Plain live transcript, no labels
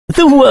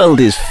The world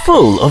is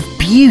full of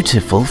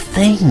beautiful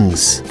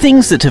things.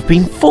 Things that have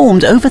been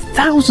formed over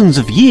thousands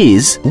of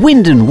years,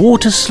 wind and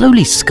water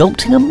slowly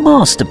sculpting a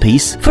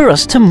masterpiece for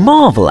us to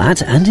marvel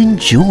at and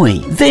enjoy.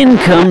 Then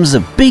comes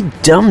a big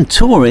dumb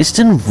tourist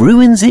and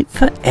ruins it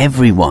for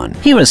everyone.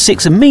 Here are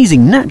 6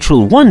 amazing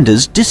natural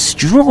wonders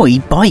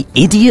destroyed by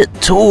idiot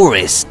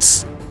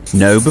tourists.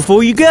 Know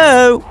before you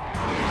go.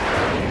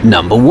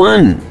 Number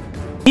 1.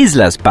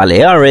 Islas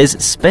Baleares,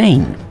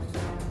 Spain.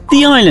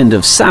 The island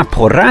of Sa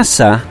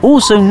Porrassa,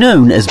 also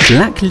known as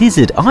Black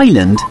Lizard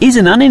Island, is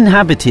an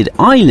uninhabited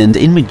island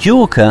in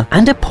Majorca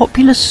and a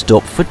popular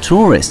stop for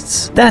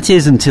tourists. That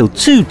is until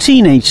 2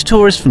 teenage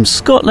tourists from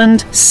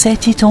Scotland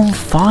set it on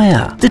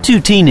fire. The 2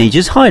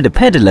 teenagers hired a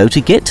pedalo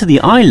to get to the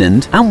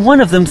island, and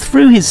one of them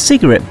threw his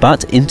cigarette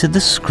butt into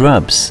the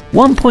scrubs.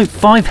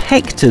 1.5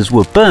 hectares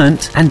were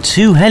burnt and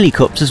 2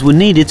 helicopters were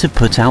needed to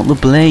put out the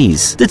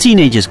blaze. The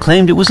teenagers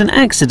claimed it was an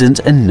accident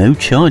and no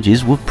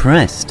charges were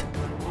pressed.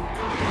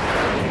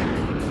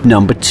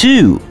 Number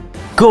 2.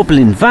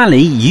 Goblin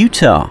Valley,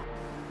 Utah.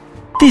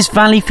 This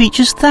valley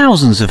features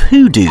thousands of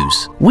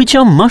hoodoos, which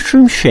are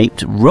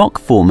mushroom-shaped rock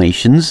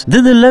formations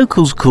that the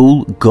locals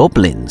call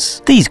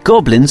goblins. These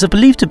goblins are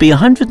believed to be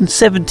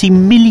 170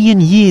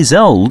 million years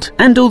old,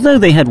 and although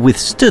they had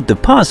withstood the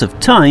pass of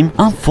time,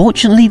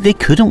 unfortunately they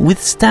couldn't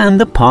withstand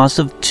the pass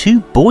of 2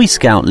 Boy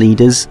Scout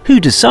leaders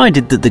who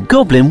decided that the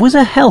goblin was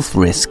a health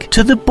risk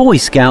to the Boy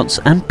Scouts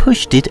and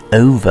pushed it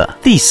over.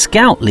 These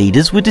scout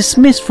leaders were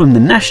dismissed from the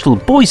National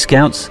Boy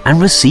Scouts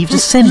and received a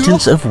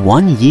sentence of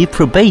 1 year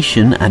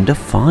probation and a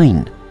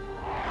fine.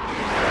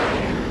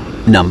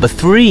 Number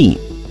 3.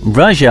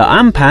 Raja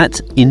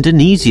Ampat,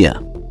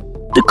 Indonesia.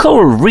 The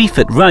coral reef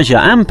at Raja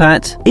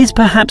Ampat is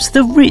perhaps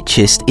the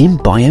richest in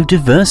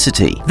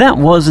biodiversity. That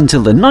was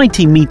until the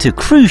 90-meter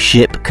cruise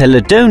ship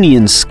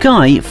Caledonian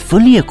Sky,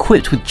 fully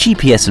equipped with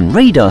GPS and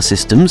radar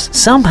systems,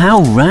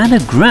 somehow ran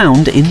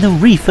aground in the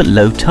reef at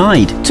low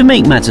tide. To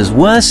make matters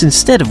worse,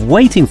 instead of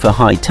waiting for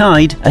high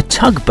tide, a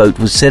tugboat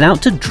was set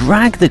out to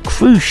drag the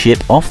cruise ship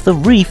off the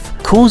reef,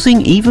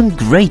 causing even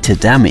greater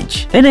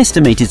damage. An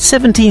estimated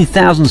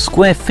 17,000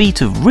 square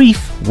feet of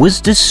reef was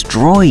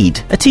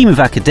destroyed. A team of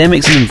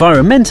academics and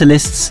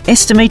environmentalists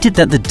estimated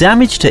that the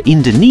damage to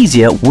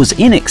Indonesia was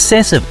in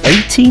excess of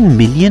 $18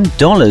 million,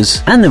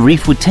 and the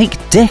reef would take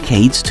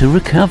decades to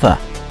recover.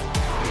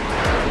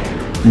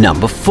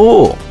 Number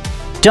 4.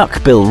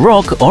 Duckbill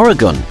Rock,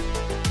 Oregon.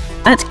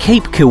 At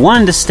Cape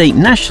Kiwanda State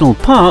National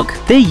Park,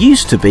 there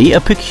used to be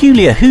a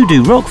peculiar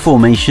hoodoo rock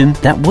formation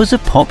that was a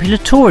popular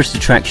tourist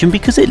attraction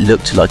because it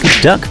looked like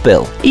a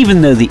duckbill.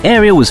 Even though the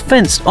area was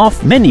fenced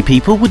off, many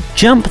people would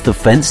jump the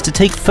fence to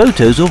take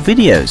photos or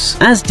videos,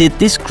 as did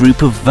this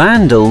group of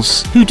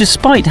vandals, who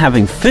despite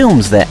having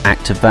filmed their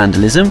act of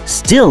vandalism,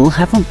 still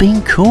haven't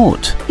been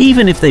caught.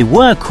 Even if they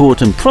were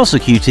caught and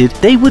prosecuted,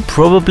 they would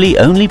probably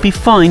only be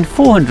fined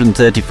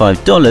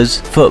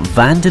 $435 for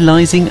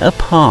vandalizing a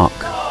park.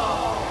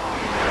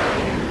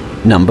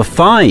 Number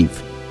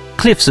 5.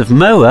 Cliffs of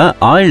Moher,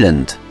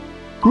 Ireland.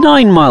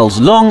 9 miles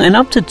long and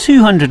up to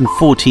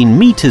 214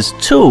 meters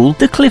tall,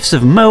 the Cliffs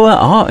of Moher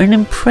are an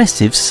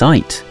impressive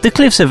sight. The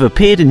cliffs have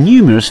appeared in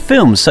numerous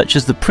films such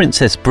as The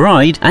Princess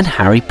Bride and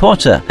Harry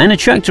Potter, and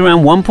attract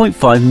around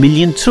 1.5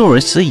 million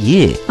tourists a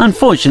year.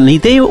 Unfortunately,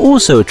 they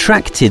also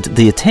attracted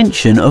the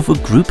attention of a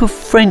group of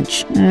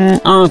French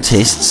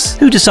artists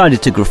who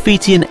decided to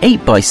graffiti an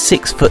 8 by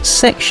 6 foot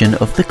section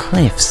of the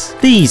cliffs.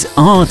 These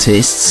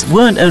artists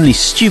weren't only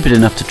stupid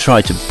enough to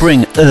try to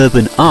bring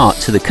urban art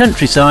to the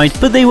countryside,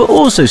 but they were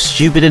also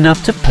stupid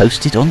enough to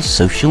post it on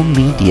social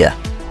media.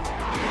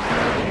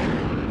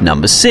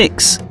 Number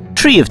 6.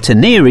 Tree of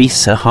Teneri,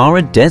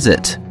 Sahara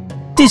Desert.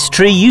 This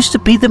tree used to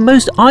be the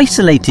most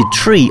isolated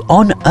tree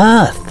on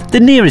Earth. The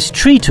nearest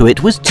tree to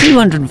it was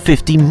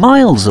 250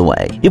 miles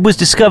away. It was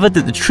discovered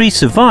that the tree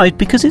survived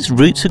because its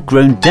roots had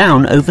grown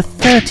down over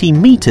 30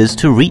 meters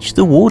to reach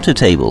the water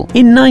table.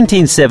 In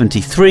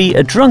 1973,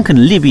 a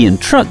drunken Libyan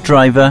truck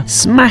driver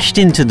smashed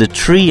into the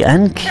tree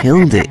and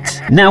killed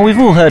it. Now, we've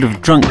all heard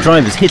of drunk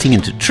drivers hitting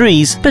into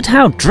trees, but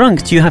how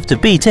drunk do you have to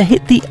be to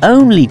hit the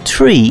only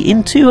tree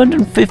in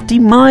 250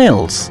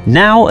 miles?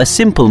 Now, a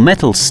simple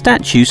metal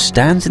statue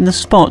stands in the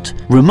spot,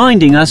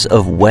 reminding us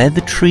of where the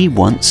tree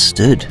once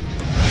stood.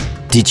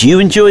 Did you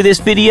enjoy this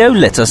video?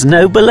 Let us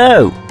know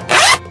below.